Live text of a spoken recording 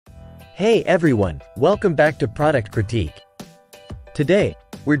Hey everyone, welcome back to Product Critique. Today,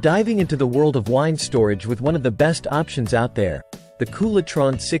 we're diving into the world of wine storage with one of the best options out there, the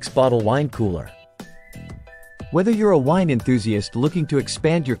Koolatron 6-bottle wine cooler. Whether you're a wine enthusiast looking to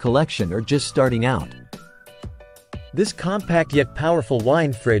expand your collection or just starting out, this compact yet powerful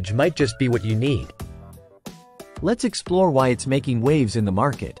wine fridge might just be what you need. Let's explore why it's making waves in the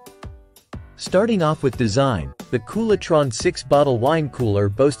market. Starting off with design, the Koolatron 6-bottle wine cooler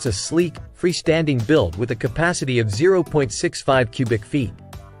boasts a sleek, freestanding build with a capacity of 0.65 cubic feet.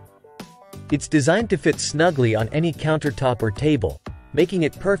 It's designed to fit snugly on any countertop or table, making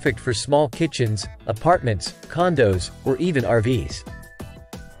it perfect for small kitchens, apartments, condos, or even RVs.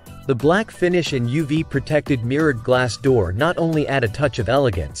 The black finish and UV-protected mirrored glass door not only add a touch of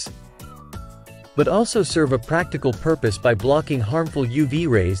elegance, but also serve a practical purpose by blocking harmful UV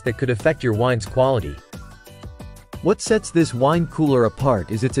rays that could affect your wine's quality. What sets this wine cooler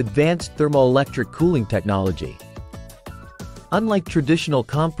apart is its advanced thermoelectric cooling technology. Unlike traditional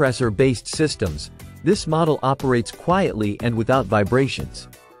compressor-based systems, this model operates quietly and without vibrations,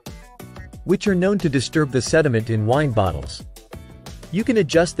 which are known to disturb the sediment in wine bottles. You can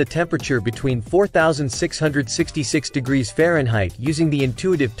adjust the temperature between 4,666 degrees Fahrenheit using the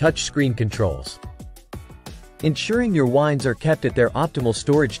intuitive touchscreen controls, ensuring your wines are kept at their optimal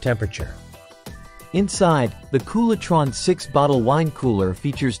storage temperature. Inside, the Koolatron 6-bottle wine cooler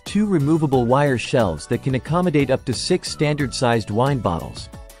features two removable wire shelves that can accommodate up to 6 standard-sized wine bottles.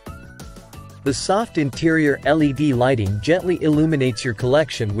 The soft interior LED lighting gently illuminates your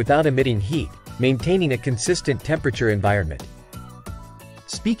collection without emitting heat, maintaining a consistent temperature environment.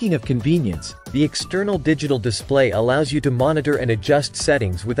 Speaking of convenience, the external digital display allows you to monitor and adjust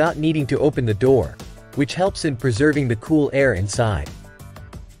settings without needing to open the door, which helps in preserving the cool air inside.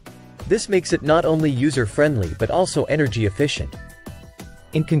 This makes it not only user-friendly but also energy efficient.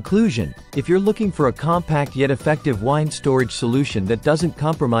 In conclusion, if you're looking for a compact yet effective wine storage solution that doesn't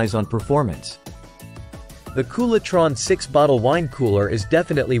compromise on performance, the Koolatron 6-bottle wine cooler is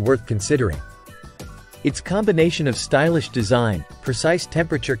definitely worth considering. Its combination of stylish design, precise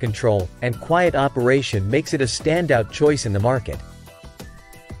temperature control, and quiet operation makes it a standout choice in the market.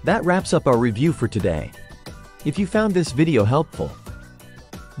 That wraps up our review for today. If you found this video helpful,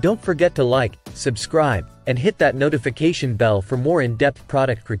 don't forget to like, subscribe, and hit that notification bell for more in-depth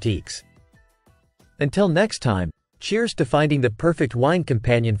product critiques. Until next time, cheers to finding the perfect wine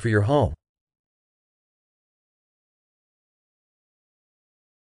companion for your home.